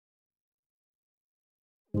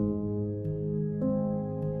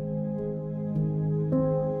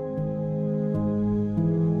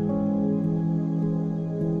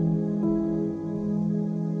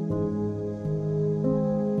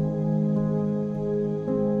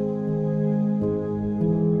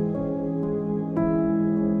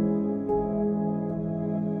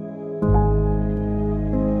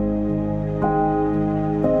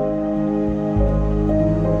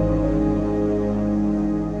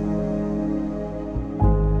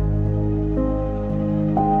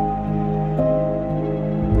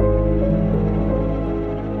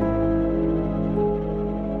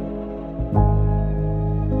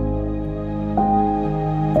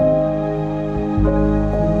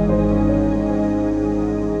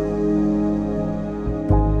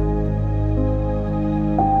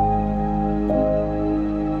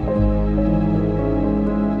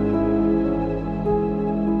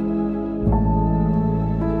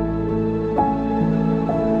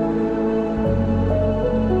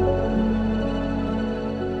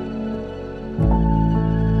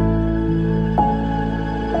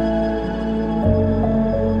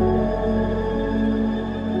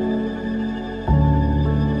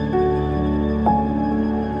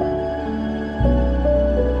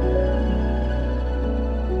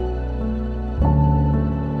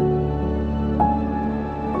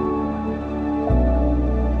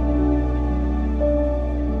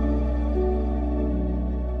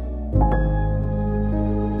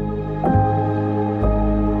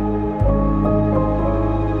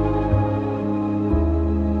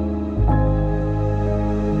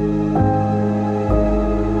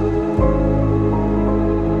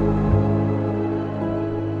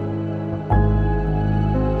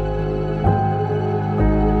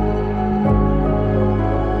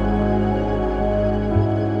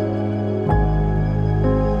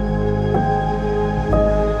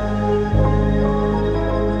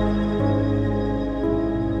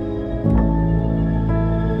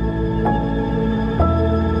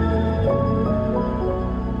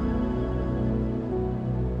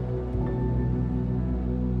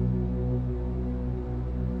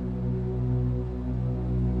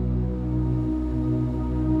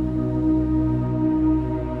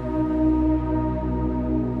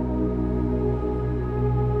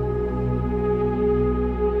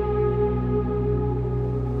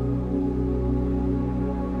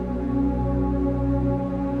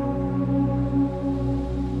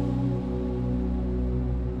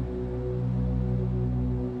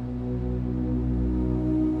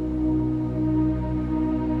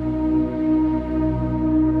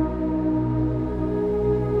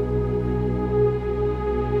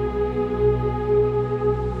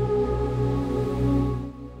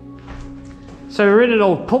So we're in an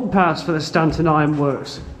old pump house for the Stanton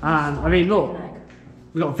Ironworks, and I mean look,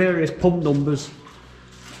 we've got various pump numbers,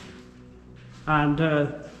 and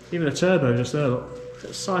even a turbo just there, look, look at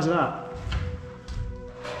the size of that.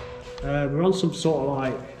 We're on some sort of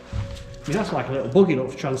like, I mean that's like a little buggy look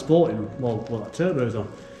for transporting while that turbo's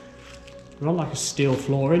on. We're on like a steel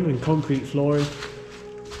flooring and concrete flooring.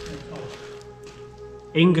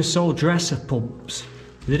 Ingersoll dresser pumps.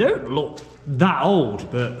 They don't look that old,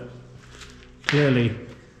 but clearly,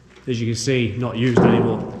 as you can see, not used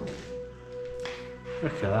anymore.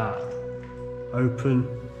 Look at that. Open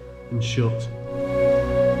and shut.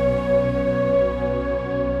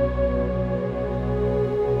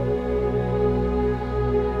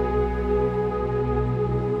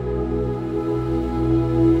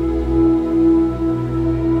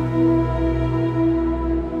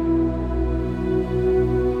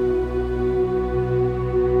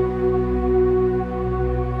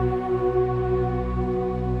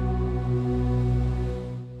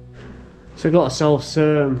 So we've got ourselves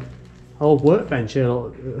old workbench here, a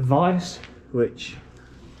vice, which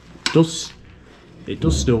does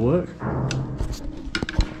still work.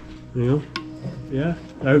 You know, yeah,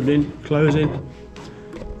 opening, closing.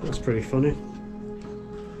 That's pretty funny.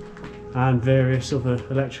 And various other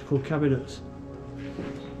electrical cabinets.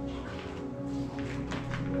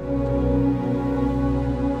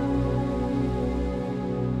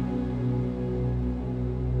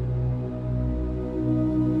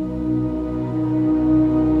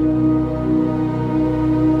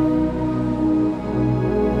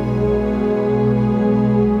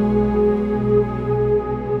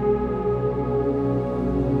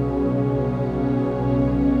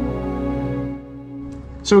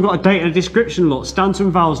 So we've got a date and a description, look, Stanton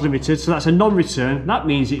Valves Limited, so that's a non-return. That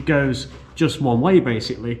means it goes just one way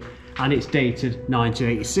basically, and it's dated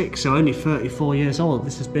 1986, so only 34 years old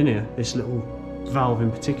this has been here, this little valve in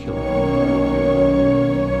particular.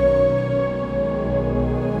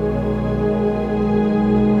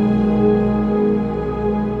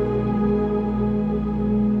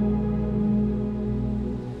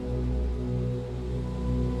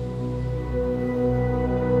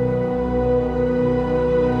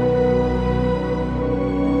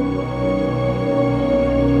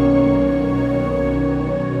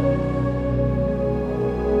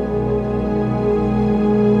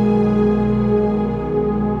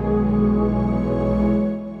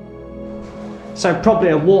 So probably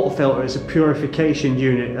a water filter is a purification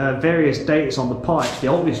unit, various dates on the pipes. The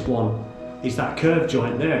oldest one is that curved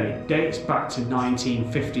joint there, it dates back to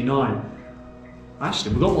 1959.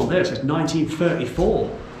 Actually, we've got one there, it says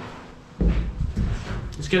 1934.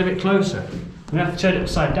 Let's get a bit closer. We have to turn it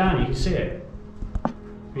upside down, you can see it.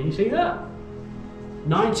 Can you see that?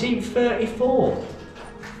 1934.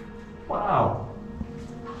 Wow.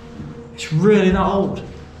 It's really that old.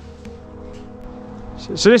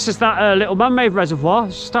 So this is that little man-made reservoir,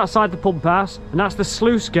 it's just outside the pump house, and that's the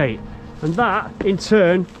sluice gate. And that, in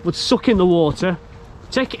turn, would suck in the water,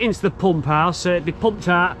 take it into the pump house, so it'd be pumped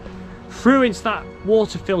out, through into that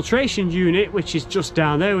water filtration unit, which is just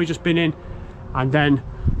down there, we've just been in, and then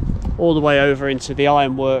all the way over into the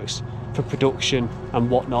ironworks for production and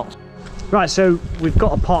whatnot. Right, so we've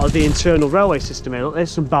got a part of the internal railway system here. Look,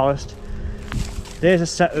 there's some ballast. There's a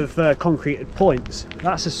set of concreted points.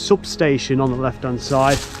 That's a substation on the left-hand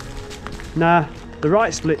side. Now, the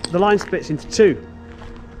line splits into two.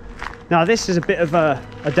 Now, this is a bit of a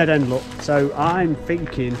dead-end look, so I'm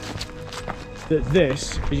thinking that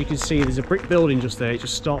this, as you can see, there's a brick building just there. It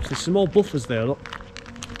just stops. There's some more buffers there, look.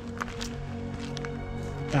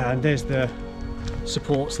 And there's the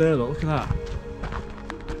supports there, look at that.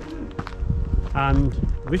 And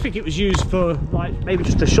we think it was used for like maybe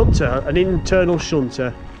just a shunter, an internal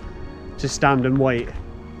shunter to stand and wait.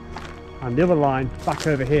 And the other line back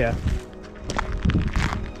over here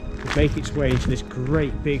would make its way into this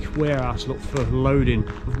great big warehouse, look, for loading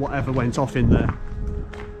of whatever went off in there.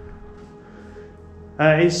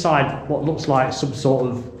 Inside what looks like some sort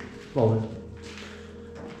of, well,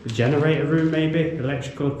 a generator room maybe,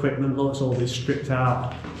 electrical equipment, looks all this stripped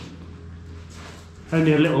out.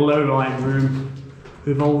 Only a little low-lying room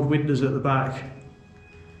with old windows at the back.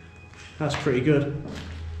 That's pretty good.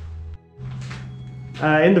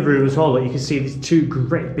 In the room as well, you can see these two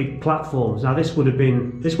great big platforms. Now this would have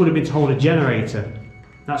been to hold a generator.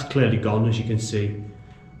 That's clearly gone, as you can see.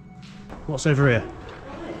 What's over here?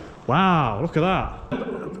 Wow, look at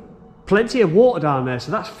that. Plenty of water down there,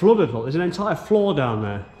 so that's flooded. Look, there's an entire floor down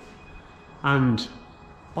there. And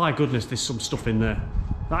my goodness, there's some stuff in there.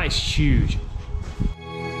 That is huge.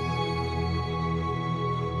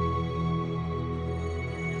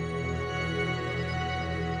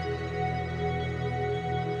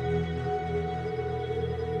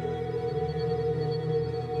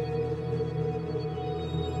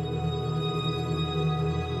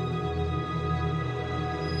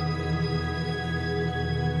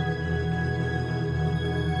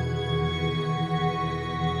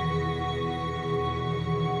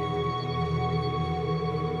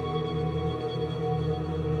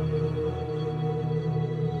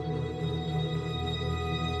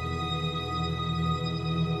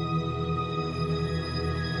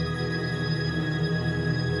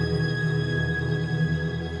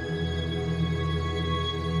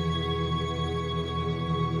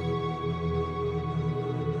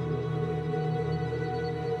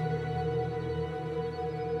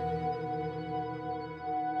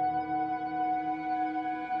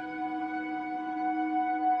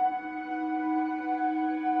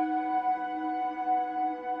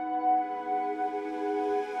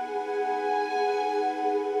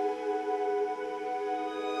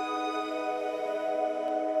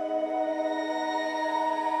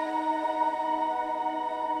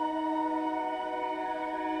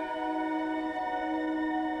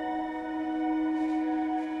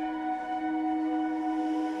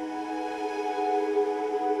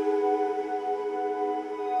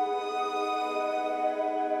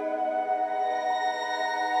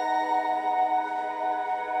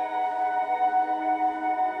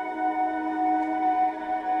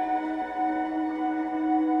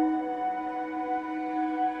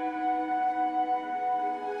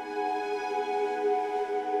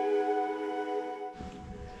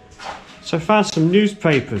 So I found some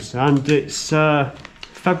newspapers, and it's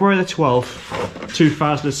February the 12th,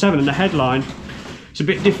 2007, and the headline is a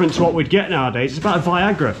bit different to what we'd get nowadays. It's about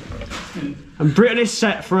Viagra. And Britain is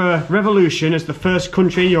set for a revolution as the first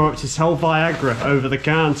country in Europe to sell Viagra over the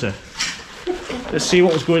counter. Let's see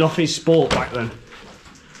what was going off in sport back then.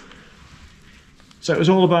 So it was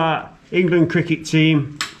all about England cricket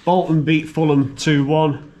team, Bolton beat Fulham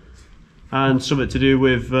 2-1, and something to do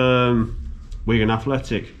with Wigan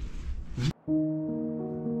Athletic.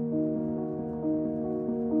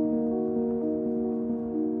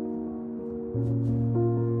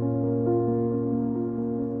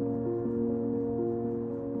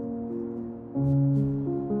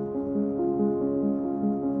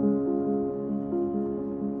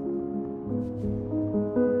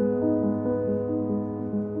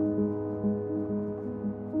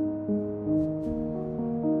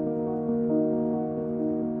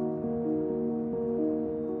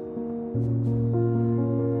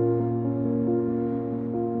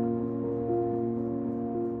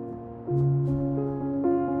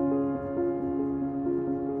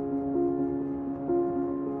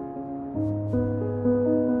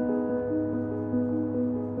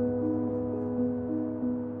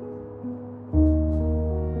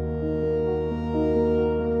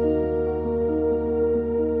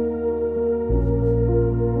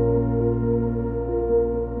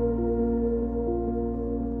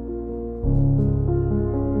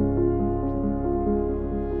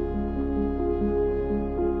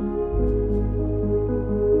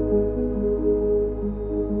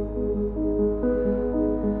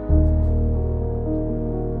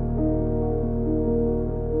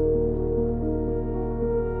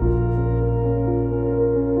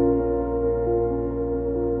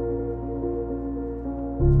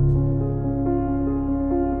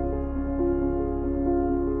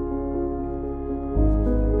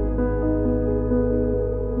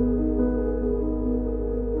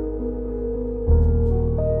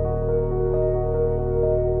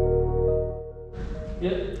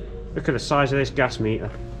 Look at the size of this gas meter.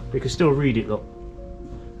 You can still read it, look.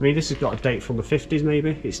 I mean, this has got a date from the 50s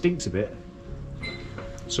maybe. It stinks a bit.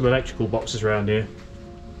 Some electrical boxes around here.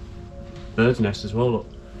 Bird's nest as well, look.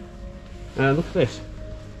 Look at this.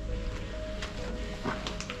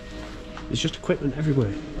 There's just equipment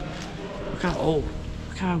everywhere. Look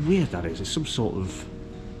how weird that is. It's some sort of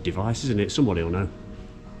device, isn't it? Somebody will know.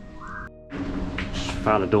 Just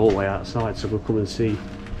found a doorway outside, so we'll come and see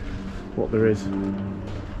what there is.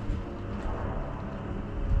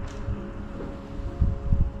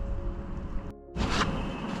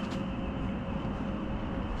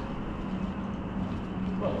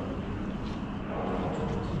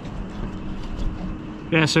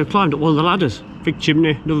 Yeah, so climbed up one of the ladders. Big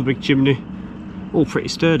chimney, another big chimney. All pretty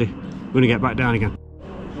sturdy. We're going to get back down again.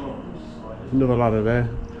 Another ladder there.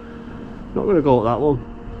 Not going to go up that one.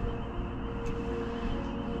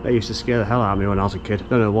 They used to scare the hell out of me when I was a kid.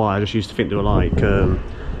 Don't know why, I just used to think they were like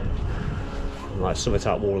something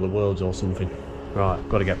out War of the Worlds or something. Right,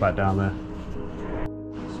 got to get back down there.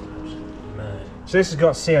 So this has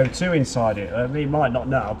got CO2 inside it. I mean, you might not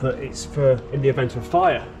know, but it's for in the event of a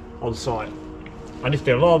fire on site. And if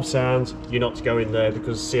the alarm sounds, you're not to go in there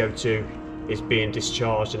because CO2 is being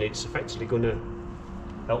discharged and it's effectively going to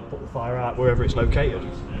help put the fire out wherever it's located.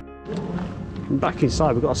 And back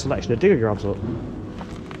inside we've got a selection of digger grabs up.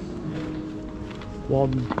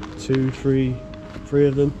 1, 2, 3, 3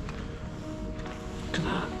 of them. Look at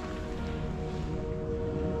that.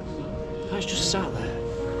 That's just sat there.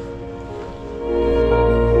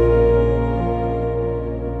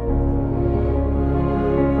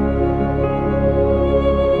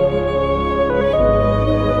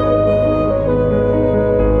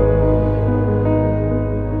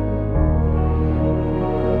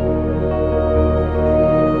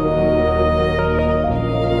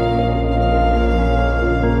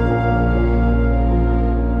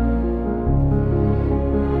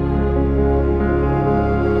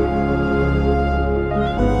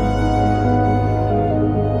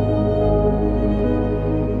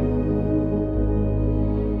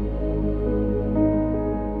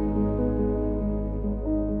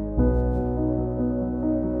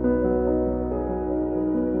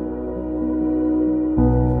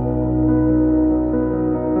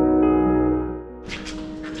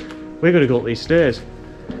 We're going to go up these stairs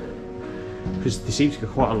because they seem to go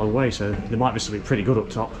quite a long way, so there might be something pretty good up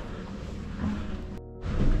top.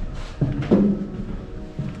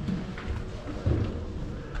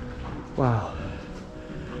 Wow.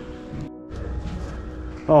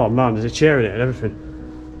 Oh man, there's a chair in it and everything.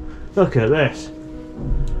 Look at this.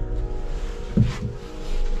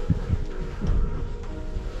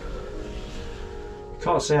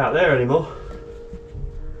 Can't see out there anymore.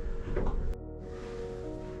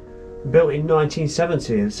 Built in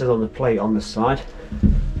 1970, it says on the plate on the side.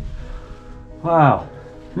 Wow,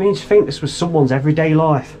 it means you think this was someone's everyday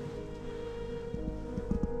life.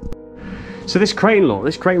 So this crane, look,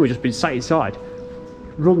 this crane we've just been sat inside,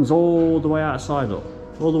 runs all the way outside, look,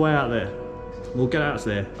 all the way out there. We'll get out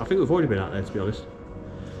there. I think we've already been out there, to be honest.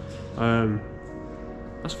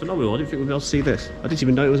 That's phenomenal. I didn't think we'd be able to see this. I didn't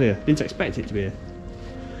even know it was here. Didn't expect it to be here.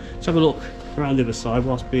 Let's have a look around the other side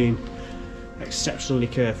whilst being exceptionally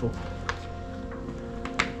careful.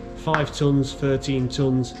 5 tons, 13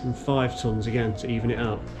 tons and 5 tons again to even it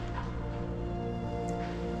out.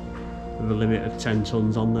 With a limit of 10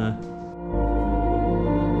 tons on there.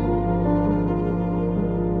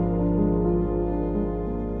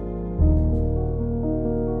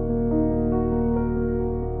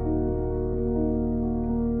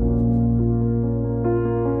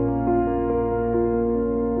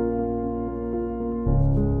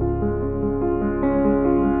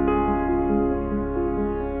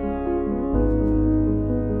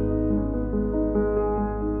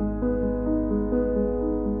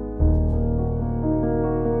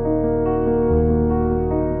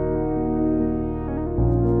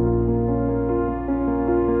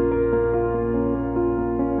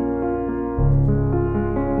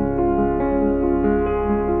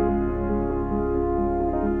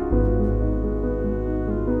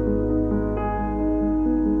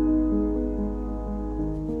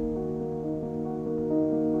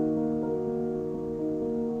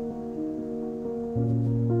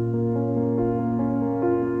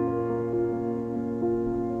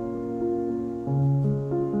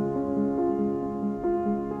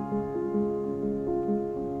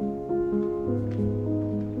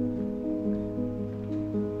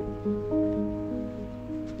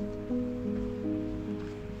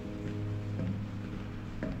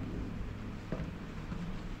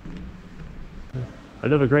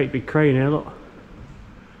 Another great big crane here, look.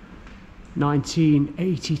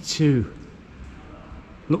 1982.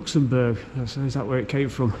 Luxembourg, is that where it came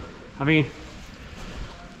from? I mean,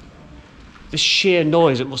 the sheer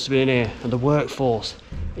noise that must have been in here and the workforce.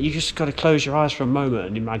 You just got to close your eyes for a moment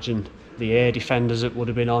and imagine the air defenders that would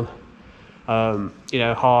have been on. You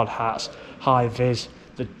know, hard hats, high vis,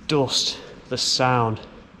 the dust, the sound.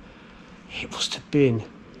 It must have been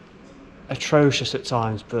atrocious at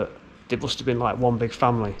times, but it must have been like one big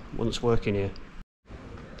family once working here.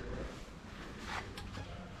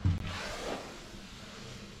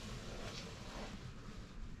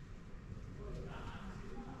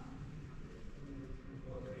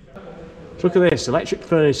 Look at this, electric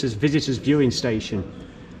furnaces visitors viewing station.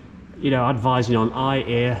 You know, advising on eye,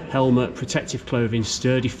 ear, helmet, protective clothing,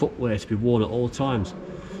 sturdy footwear to be worn at all times.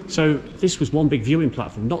 So this was one big viewing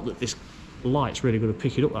platform. Not that this light's really going to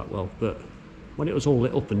pick it up that well, but when it was all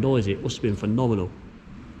lit up and noisy, it must have been phenomenal.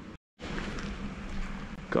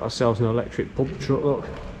 Got ourselves an electric pump truck, look.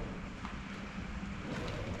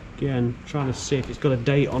 Again, trying to see if it's got a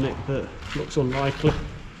date on it, but looks unlikely.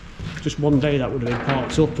 Just one day that would have been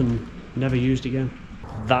parked up and never used again.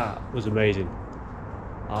 That was amazing.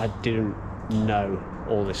 I didn't know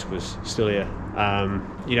all this was still here.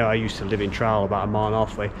 You know, I used to live in Trowell, about a mile and a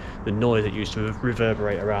half away. The noise that used to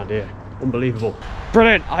reverberate around here, unbelievable.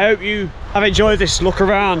 Brilliant. I hope you have enjoyed this look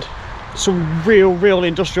around some real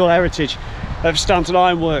industrial heritage of Stanton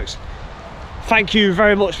Ironworks. Thank you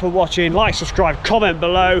very much for watching. Like, subscribe, comment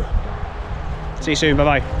below. See you soon.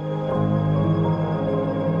 Bye bye.